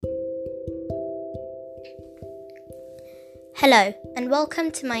Hello, and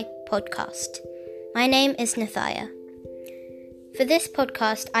welcome to my podcast. My name is Nathaya. For this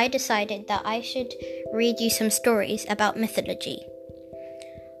podcast, I decided that I should read you some stories about mythology.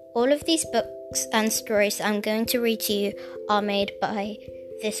 All of these books and stories I'm going to read to you are made by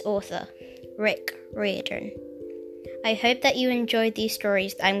this author, Rick Riordan. I hope that you enjoyed these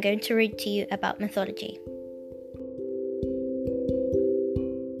stories that I'm going to read to you about mythology.